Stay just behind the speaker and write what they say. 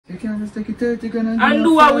can't just take it 30 grand and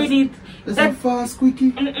do what with it. That's a fast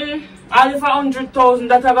quickie. All for 100,000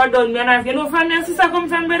 that I got done, me and I. You know from my sister come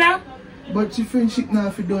from, brother? But your friendship now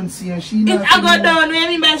if you don't see and she not. I got done, what you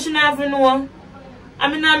mean by she not know?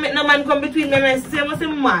 I mean, I make no man come between me and my sister. I must say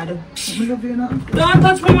mad. Don't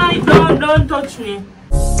touch me, man. Don't touch me.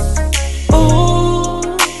 Ooh,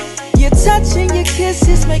 your touch and your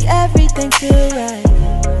kisses make everything feel right.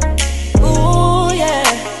 Ooh,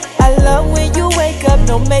 yeah. I love when you wake up,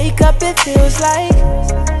 no makeup, it feels like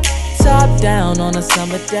top down on a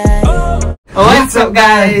summer day. What's up,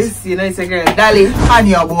 guys? You know it's a girl, Dolly. And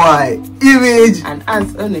your boy, Image. And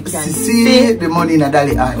as only can see the money in a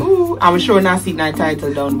Dolly hand. Ooh, I'm sure now see my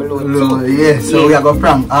title down below. Yeah, so we are going to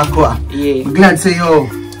prank Aqua. Yeah. I'm glad to say, yo.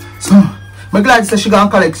 So, I'm glad to say she going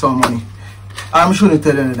to collect some money. I'm sure to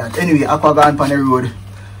tell you that. Anyway, Aqua gone on the road.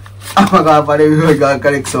 Aqua gone on the road, going to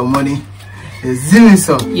collect some money. You see me,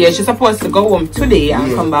 so? Yeah, she's supposed to go home today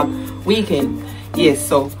and come back weekend. Yes,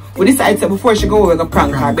 so we decided before she go, we're going to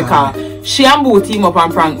prank her because she and Boo team up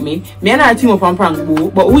and prank me. Me and I team up and prank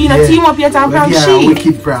Boo, but we not team up yet and prank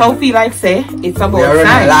she. So I feel like say it's about time. We're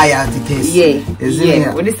running loyalty test.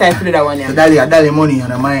 Yeah, we decided to do that one. So Dolly money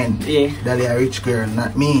on her mind. Yeah. Dolly a rich girl,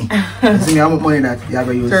 not me. You see me, how much money that you are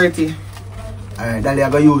going to use? 30. Alright, Dolly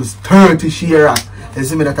are going to use 30 share. You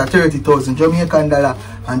see me that a 30,000 Jamaican dollar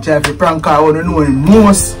and try to prank her. I don't know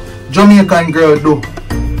most Jamaican girl do.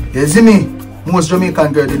 You see me? Most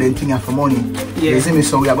Jamaican girl do them thing for money. Yeah. You see me?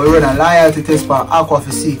 So we are going to run a loyalty test for Aqua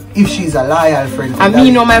to see if she's a loyal friend. And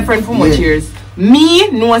me know my friend for much years. Me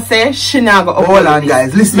know say she not go up. Hold on,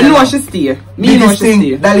 guys. Listen. Me know she stay. Me know she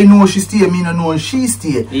stay. Dolly know she stay. Me no know she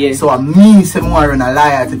stay. Yeah. So me say more run a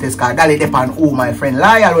loyalty test because Dolly depend who my friend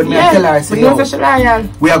loyal. When me I tell her say yo, she loyal.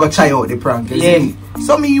 we are gonna try out the prank. You see me?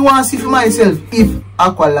 So me you want to see for myself if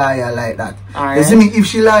Aqua loyal like that. Right. You see me? If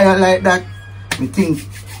she loyal like that, me think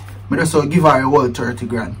me just give her a whole 30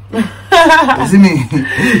 grand. You see me?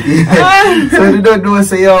 Yeah. So they don't know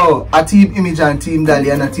say yo, a team Image and team Dolly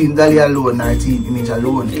and a team Dolly alone or a team Image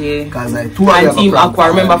alone. Yeah. Because like two and team Aqua,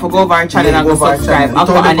 remember for go over our channel and go subscribe.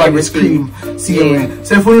 Aqua and everything. So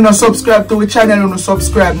if you don't subscribe to the channel, you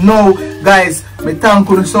subscribe now. Guys, me thank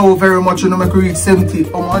you so very much. You know me reach 70,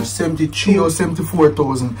 how much? 73 or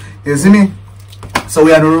 74,000. You see me? So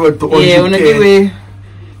we are on the road to 100K. Yeah, we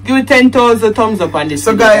give it 10,000 thumbs up on this.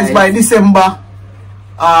 So guys, by December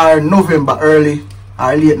or November, early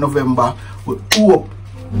or late November, we hope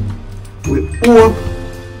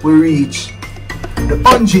we reach the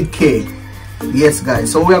 100K. Yes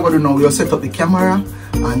guys, so we are going to know, we'll set up the camera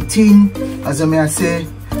and thing. As I may say,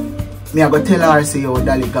 me I go tell her say yo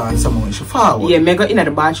Dolly gone somewhere she forward. Yeah, me go in at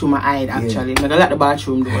the bathroom I hide actually. Me go lock the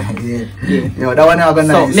bathroom door. Yeah. Yo, that one I go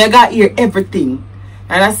nice. So me go hear everything.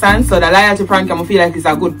 Understand? So the loyalty prank I feel like it's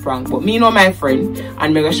a good prank. But me know my friend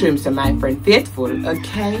and me go show him some my friend faithful.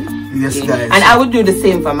 Okay? Yes guys. And I would do the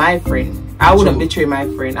same for my friend. I wouldn't betray my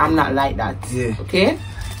friend. I'm not like that. Yeah. Okay?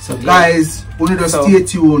 So guys, we need to stay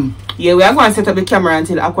tuned. Yeah, we are going to set up the camera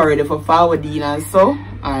until Aqua ready for forwarding and so,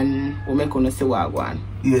 and we'll make on see what I want.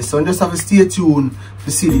 Yeah, so just have to stay tuned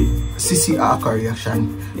to see the Aqua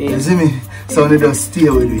reaction. Yeah. You see me? So we just stay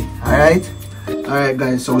with me. Alright? Alright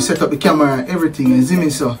guys, so we set up the camera and everything, you see me?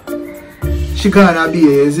 So she gonna be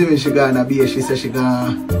here, you see me? She gonna be here. She said she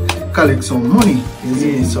gonna collect some money, you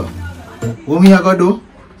see me? So what me I gonna do?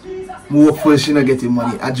 Hopefully she not getting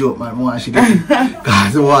money. I joke man, more she get it.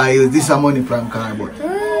 Cause why use this a money prank car, but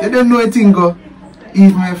you don't know a thing go.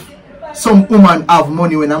 Even if some woman have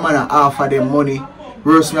money when a man offer them money,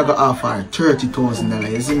 Rose me I go offer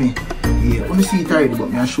 $30,000, you see me? Yeah, when you see it already, but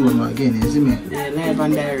me I show you again, you see me? Yeah, live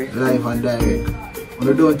and direct. Live and direct. When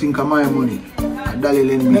you don't think of my money, I Dolly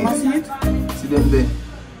lend me. Never see it? See them there.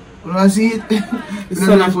 You don't see it? The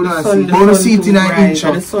sun, but you see it in an inch.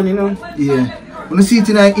 The sun, you know? Yeah. We see it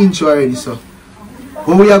in an inch already, so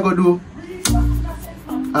what we are gonna do?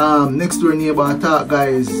 Next door neighbor talk,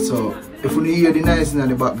 guys. So if we hear the noise in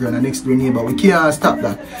the background, the next door neighbor, we can't stop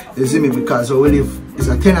that. You see me? Because we live, it's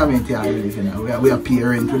a tenement here. We live in. We are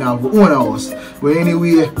parent. We don't have our own house. But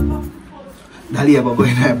anyway, Dolly ever go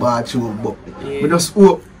in the bathroom, but we just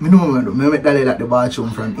hope. Me know me met Dolly at the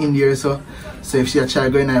bathroom from India, so if she try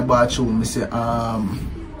go in the bathroom, we say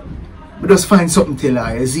we just find something to tell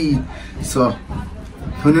her, you see. So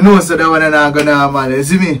when you know so that one not gonna happen, you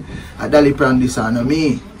see me? A Dolly plan this on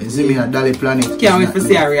me. You see me? A Dolly plan it. Can't wait to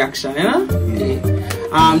see her reaction, you know?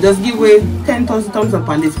 Yeah. Just give away 10,000 thumbs up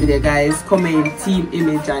on this video, guys. Comment Team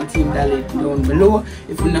Image and Team Dolly down below.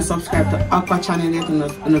 If you're not subscribed to Aqua channel yet, you're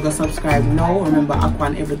not go subscribe now. Remember Aqua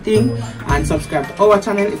and everything, and subscribe to our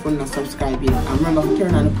channel if you're not subscribed yet. And remember to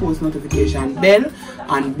turn on the post notification bell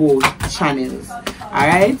on both channels.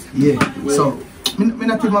 Alright? Yeah. So me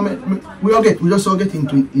not even we just all get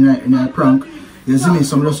into it in a prank. You see me,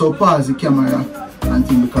 so I just so pause the camera and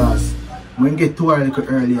thing because when get to her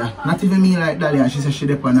like earlier, not even me like Dolly, and she said she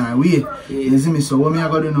dep on her way. You see me, so what me I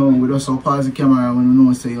gotta know, we just so pause the camera when we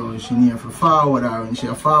know say oh she near for forward or when she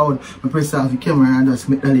a forward, we press off the camera and just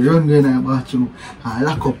make Dolly run in her bathroom and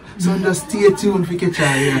lock up. So just stay tuned for catch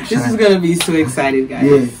her reaction. This is gonna be so excited, guys.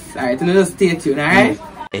 Yeah. Alright, so just stay tuned, alright?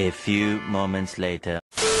 A few moments later.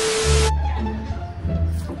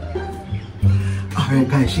 Alright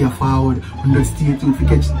guys, she a forward. We just stay tuned for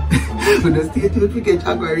catch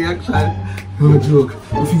her reaction. No joke.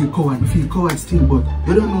 We feel coward still, but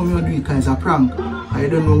you don't know me do it cause it's a prank. I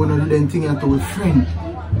don't know when I do them thing at all with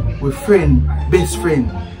friend, best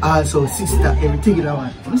friend, also sister, everything in that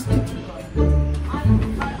one. Understand?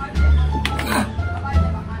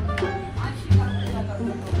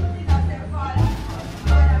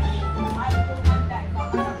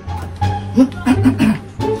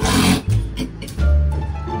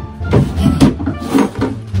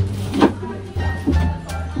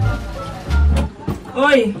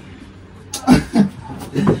 Oi!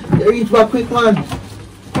 You reach back quick man.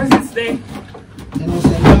 What's this day? You know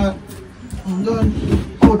say that I'm done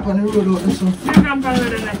out on the road out there so. You come on the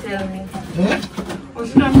road and not tell me. Eh? Or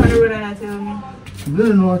you come on the road and not tell me. You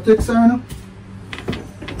don't know what text her now?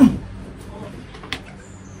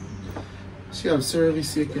 She have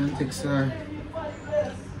service you can text her.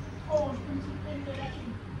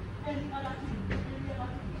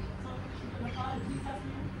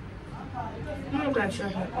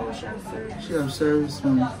 She have service,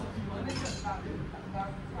 man.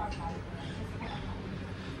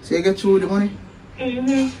 So you get through the money?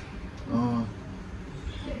 Mm-hmm. Oh.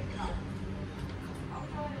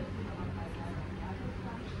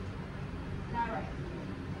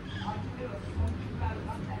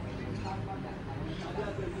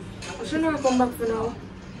 She never come back for now.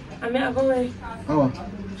 I mean, I go away. Oh,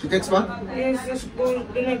 she takes back? Yes, just go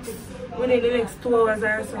within the next 2 hours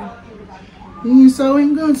or so. You saw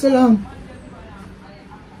him gone so long.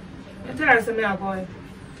 I tell her so me a boy.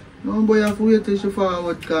 No boy have to wait till she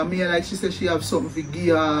forward because me like she said she have something for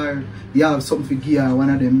give her. You have something for give her,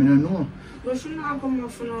 one of them, I don't know. But she not come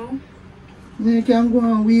up for now. You can go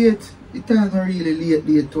and wait. It ain't really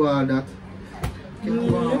late to all that. You can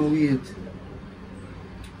go and wait.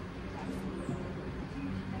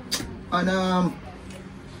 And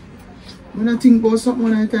when I think about something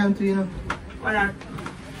when I time to, you know. What that?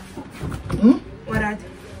 What that?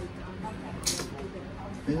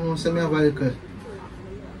 You know, so me have a little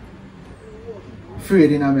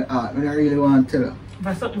afraid in my heart when I really want to tell her.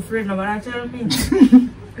 But something afraid now, what I tell me?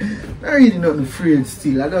 I really not afraid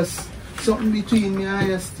still. I just something between me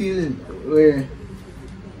and her still where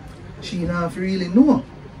she not really know.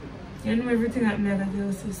 You know everything that me I can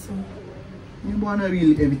tell sister. You want to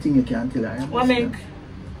really everything you can tell her. What make?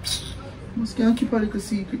 Must can keep a little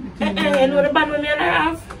secret. You know the band with me and I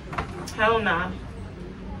have? Hell nah.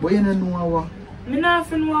 But you don't know what? Me not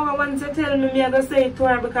even know what once you tell me I go say it to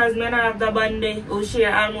her because me not have the band there who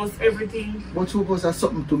share almost everything. But suppose there's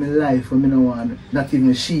something to my life and I don't want not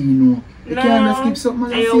even she know. You can't just keep something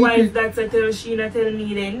as a your secret. wife that's a tell she not tell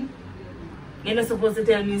me then. You're not supposed to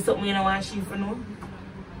tell me something you don't want she for know.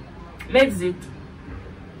 Exit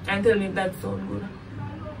and tell me if that sound good.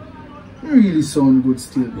 You really sound good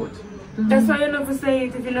still, but that's why you never say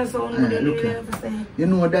it if you not sound good. You never say it. You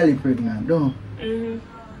know Dolly pregnant, don't you?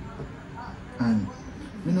 And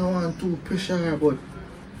you don't want to pressure her, but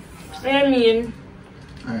what do you mean?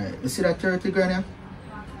 alright, you see that 30 grand here?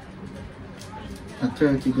 That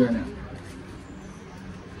 30 grand here.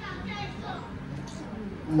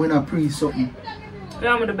 When I pre something. You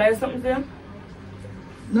want me to buy something for you?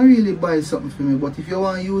 Not really buy something for me, but if you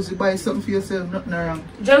want to use it, buy something for yourself, nothing wrong.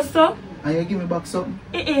 Just so? And you give me back something?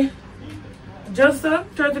 Just so?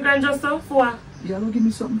 30 grand just so? For what? Yeah, don't give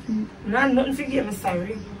me something for you. Nah, nothing for give me,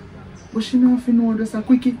 sorry. But she not fi know just a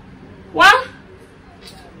quickie. What?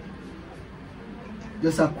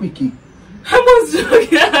 Just a quickie. How much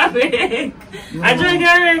drug you make? I drug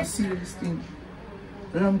you a serious thing.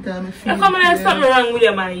 Long time I feel. You come and there's something wrong with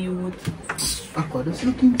you, my youth. Aqua, just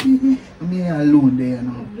looking for me. I'm here alone there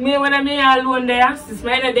now. Me when I'm here alone there, since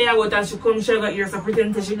my day I got and she come she got ears to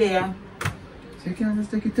pretend that she there. So you can't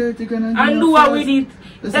just take it 30 grand and do what with it.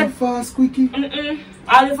 That's a fast quickie.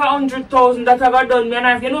 All for 100,000 that I got done me and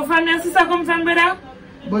I, you know from my sister come from brother?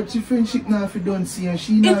 But your friendship now if you don't see and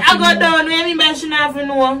she if not I got done, what do you mean by she not have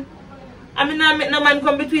know? I mean I make no man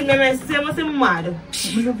come between me and my sister, I must say mad.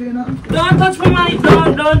 Me love you now. Don't touch me, man.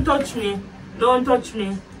 Don't touch me. Don't touch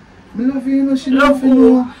me. Me love you, you know, she love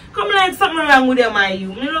you. Come like something wrong with them and you.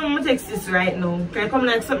 Me know I'm text this right now. Okay, come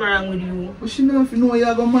like something wrong with you. But she know if you know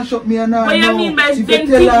you're gonna mash up me and her. What you mean by then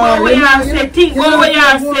think what you say, think what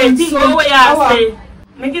you say, think what you say.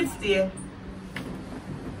 Make it stay.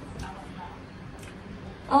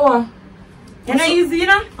 Oh, you know easy, you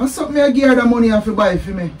know? And something I give her the money and for buy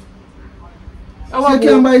for me. So you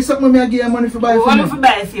can buy something I give her money for buy for me. What for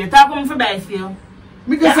buy for you? Talk what for buy for you.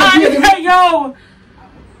 Because I hey yo.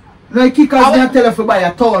 No, kickers can't tell her to buy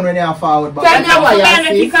a ton when you are forward back. Tell me what you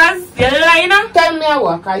say. Kickers, you lying now? Tell me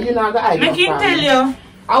what, cause you know I make him tell you.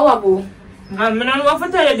 How I go? I'm not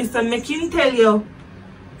going to tell you this time. Make him tell you.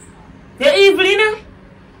 You're evil, you know?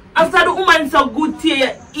 After the woman so good to you,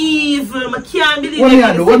 you're evil. I can't believe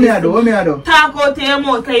it. What me I do? Talk out to your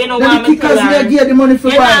mouth, because you know what I'm telling you. Kickers me give the money for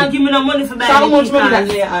buy. You don't give me no money for buy. So how much money that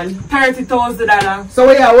you on? $30,000.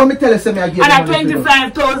 So yeah, what me tell you, say me I give the money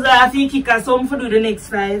and $25,000 for kickers, so I'm for do the next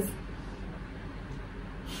 5.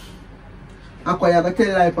 I can't tell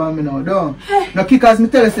you like me now, don't. No kickers me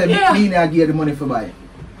tell you, say me I give the money for buy.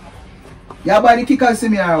 You buy the kickers see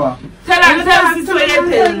me or what? Tell us this way you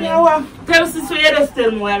tell me. Tell us this way you just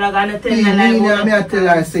tell me when I'm going to tell you. Me I tell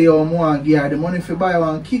her, say, yo, I want to give her the money for buy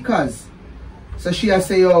one kickers. So she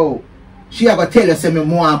say, yo, she going to tell you, say, me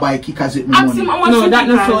want to buy kickers with my money. No, that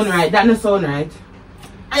not sound right. That not sound right.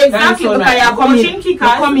 Exactly, because right. You're watching kickers.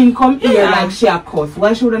 Come here like she a cuss.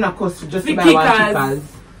 Why should I cuss just to buy one kickers?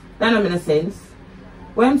 That don't make sense.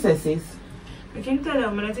 What am I saying? I can tell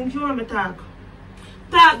you, I think you want me to talk.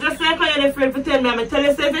 Talk, just like you're afraid to tell me. I'm tell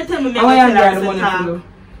you, say if you tell me, I'm going to tell you.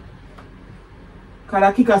 Because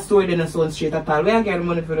I kick a story then so straight at all. Where I get the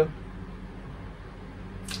money for you?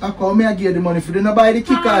 I call me I get the money for you. No buy the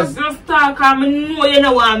kickers. Just talk, I know you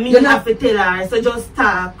know what me have to tell her, so just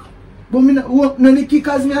talk. But me no the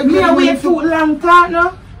kickers me I give her. Me wait too long talk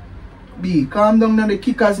no? B, calm down now the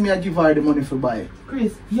kickers me I give her the money for buy.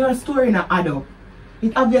 Chris, your story not add up.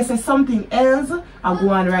 It obviously something else I go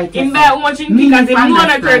on right in bed watching kickers, if you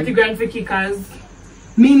want 30 grand for kickers.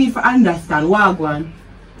 Me need to understand what I go on.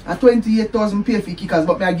 At 28,000 pay for kickers,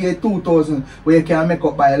 but me I give 2,000 where you can make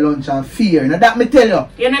up by lunch and fear. Now that me tell you.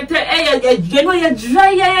 You know you know you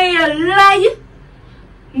dry, you lie.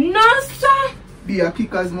 No sir. Be a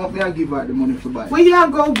kickers, me I give her the money for buy. Where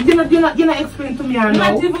you go? You not explain to me or no? You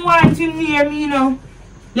not even wanting near me, you know.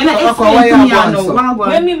 You not explain to me or no?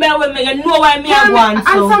 When me bear with me, you know why me I want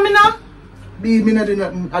so. Answer me now. Be me not do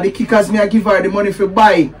nothing. At the kickers me I give her the money for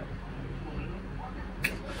buy.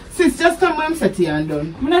 Sis, just tell me I'm set here and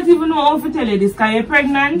done. I not even know how to tell you this, because you're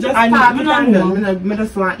pregnant. Just and talk and done. I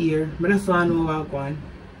just want to hear. I just want to know what I'm going.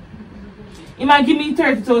 You might give me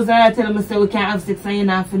 30,000 I tell him say we can't have sex and you're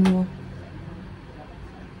not for no.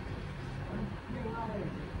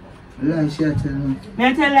 Lie, she a tell me. Me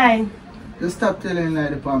I tell lie. Just stop telling lie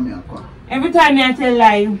upon me, Aqua. Every time me I tell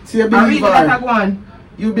lie. See, you believe her.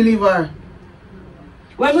 You believe her.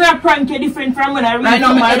 When we are prank you different from when I read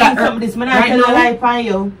some of this, man I tell a lie upon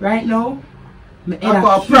you. Right now?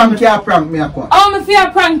 Aqua, prank me, Aqua. Oh, me see a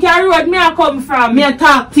prank you, road me I come from. Me I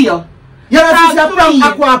talk to you. You don't see a prank,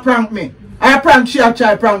 Aqua prank me. I prank, she a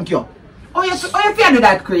try prank you. Oh, you fear do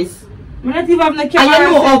that, Chris? I not even have the camera. And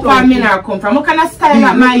you know how far me now come from. What kind of style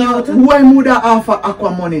at my youth? When would I offer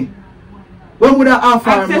Aqua money? When would I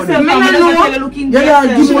offer her money?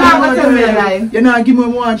 You're not give me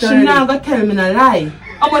one time. She not gonna tell me no lie.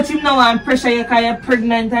 How much him now and pressure you because you're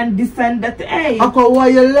pregnant and this and that? Hey. Aqua, why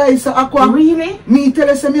you lie? So Aqua, really? Me tell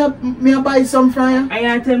you say me buy some from you.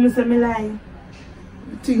 And you tell me say me lie.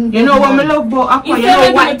 You know what me love about Aqua? You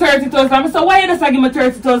know what? 30,000. So why you just give me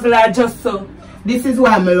 30,000 like just so? This is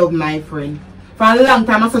why I love my friend. For a long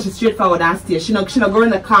time I saw she straightforward and stay. She not go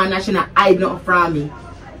in the corner, she not hide nothing from me.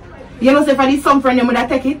 You know, say if I did some friend, they would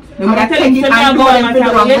take it. They would take it and go and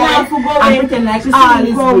pretend like all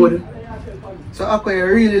is good. So Aqua, you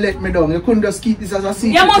really let me down. You couldn't just keep this as a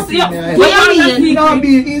secret. You must, what you mean? Don't be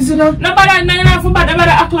easy enough. Nobody, no, you're not for bad. You better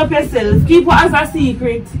act up yourself. Keep it as a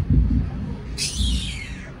secret.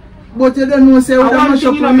 But you don't know, say, we don't mash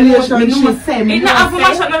up a relationship. It's not have to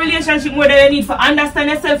mash up a relationship more than you need for understand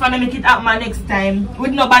yourself and make it happen next time.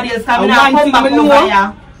 With nobody else coming out. Come back over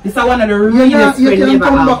here. This is one of the realest friends you ever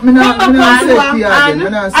have. Come back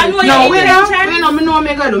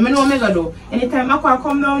me know do. Anytime I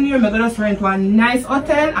come down here, I just rent one nice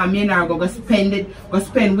hotel and me and her go spend it,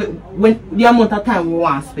 spend with the amount of time we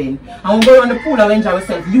want to spend. And we go around the pool and enjoy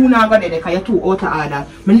ourselves. You now go there because you're too out of order.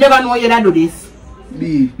 I never know you that do this.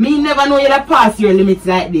 Me never know you that pass your limits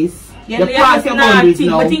like this. You pass your boundaries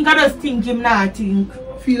now. I think I just think him not think.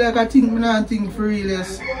 Feel like I think me not think for real,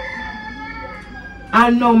 yes. I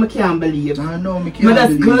know I can't believe. I know I can't believe. I'm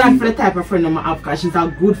just glad for the type of friend I have because she's a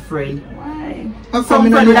good friend. Why? How come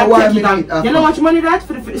you know why me do it? You know how much money that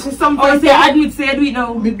for the some oh, say I do it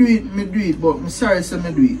now. Me do it, but I'm sorry so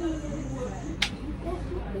me do it.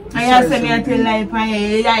 I say me a tell lie for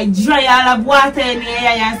you. I dry all of water in here.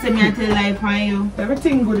 I say me a tell lie for you.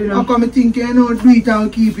 Everything good enough. How come you think you know do it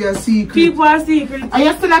and keep your secret? Keep our secret. I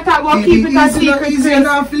used to talk about keep it a secret. Easy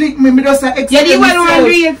enough flick me just a you did well want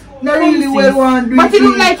to do it. Not really well want to do it. But it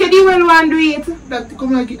look like you did well want to do it. That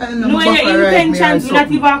come like I know. No, your intentions will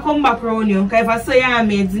not even come back around you. Because if I say your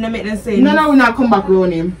maids, you don't make them say no, we not come back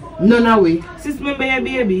around him. No way. Sis, remember your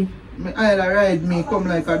baby? I'll ride me come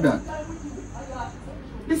like a that.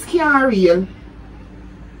 This can't real.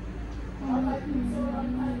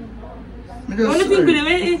 Only thing with them,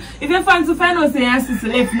 if your fans to find out say your sister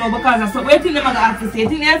left now because of something, what do you think they're going to have to say? You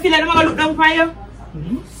think they feel like they're going to look down for you?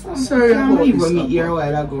 Sorry about this. We meet here a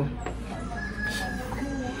while ago.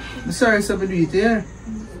 Sorry, so me do it here.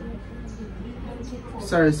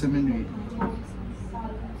 Sorry, so me do it.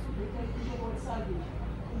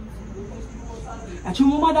 I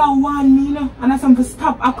told my mother warn me, you know, and I said to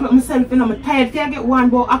stop acting up myself, you know. I'm tired till I get one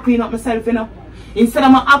about acting up myself, you know. Instead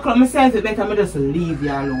of acting up myself, it better me just leave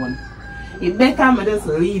you alone. It better me just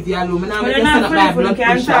leave you alone. Me now make you send up my blood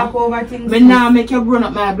pressure. Me now make you run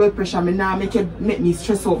up my blood pressure. Me now make me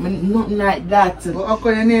stress out. Me nothing like that. But how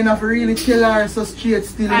come you not really tell her so straight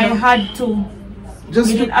still? I had to.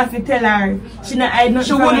 Just me did have to tell her. She not hide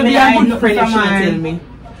nothing from me. She wouldn't be a good friend if she didn't tell me.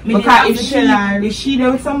 Because if she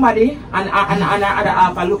there with somebody and other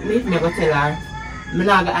half I look me go tell her. Me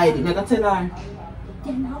not gonna hide it, me go tell her.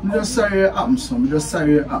 I'm just sorry it happened so. I'm just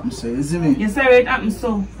sorry it happened so, you see me? You're sorry it happened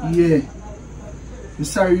so? Yeah. I'm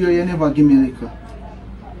sorry you never give me a liquor.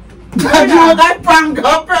 That prank.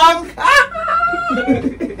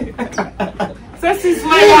 So sis,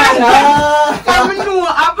 why I know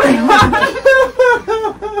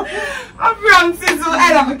I prank sis will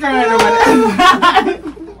end up carrying over.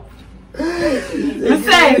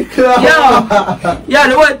 Listen, yo,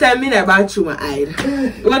 the one time me about you my eye.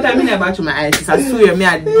 The one time me about you my eyes, I swear me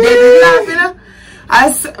I dead laugh, you know.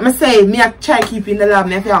 I say me I try keeping the laugh,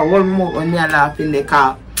 me I feel one more when me I laugh in the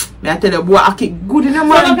car. Me I tell the boy I keep good in the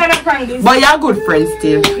morning. So what kind of prank this? But you're good friends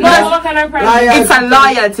still. No, what kind of prank? It's a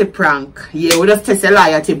loyalty prank. Yeah, we just test a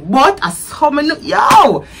loyalty. But as how many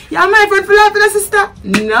yo, you're my friend for life, sister.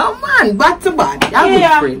 No man, bad to bad. You're a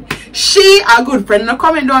good friend. She a good friend. Now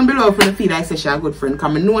comment down below if you feel like say she a good friend.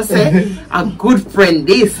 Come and know say a good friend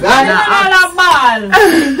this. Guys,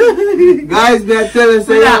 they tell us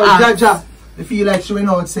say Jaja. I feel like she went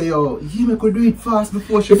out and say, oh, you could do it fast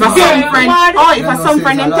before she if some friend, oh, if some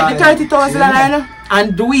friend them take the 30,000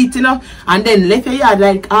 and do it, you know, and then left your yard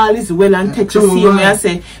like all is well and text to see me and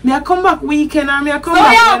say, me I come back weekend or me I come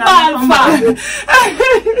back.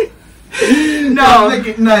 No, make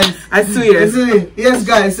it nice. I swear. Yes,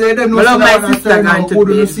 guys, say them I love my sister going to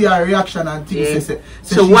be. See her reaction and things. Yeah.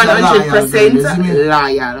 So 100%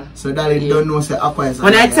 loyal. So that they don't know say Aqua is.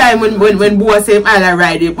 When I time when boy say I'll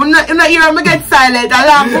ride it, but not hear me get silent. I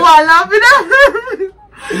laugh, you know.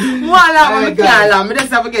 I can't laugh. I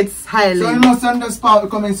just have to get silent. So you must understand the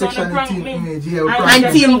comment section and Team Image.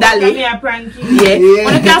 And Team Dolly. Yeah. When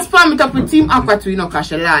you can spam it up with Team Aqua too, you know,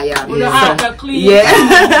 because you're liar. Yeah.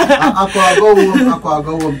 Aqua go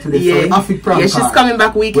home today. Yeah. So she's coming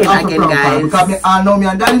back weekend again, guys. Because I know me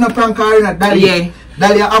and Dolly no prank her, not Dolly. Yeah.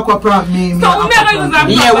 Dolly Aqua prank me.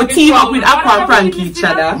 Yeah, we team up with Aqua and prank each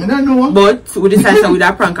other. I don't know. But we decided with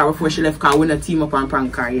our prank her before she left because we not team up and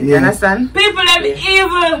prank her. You understand? People are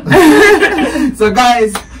evil. So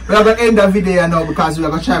guys, we are going to end the video now because we are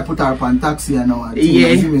going to try to put her up on taxi and now.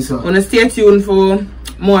 Yeah. So wanna stay tuned for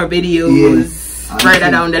more videos further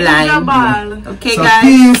down the line. Okay, so guys.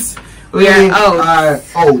 Peace. We are out.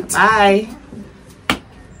 Out. Bye.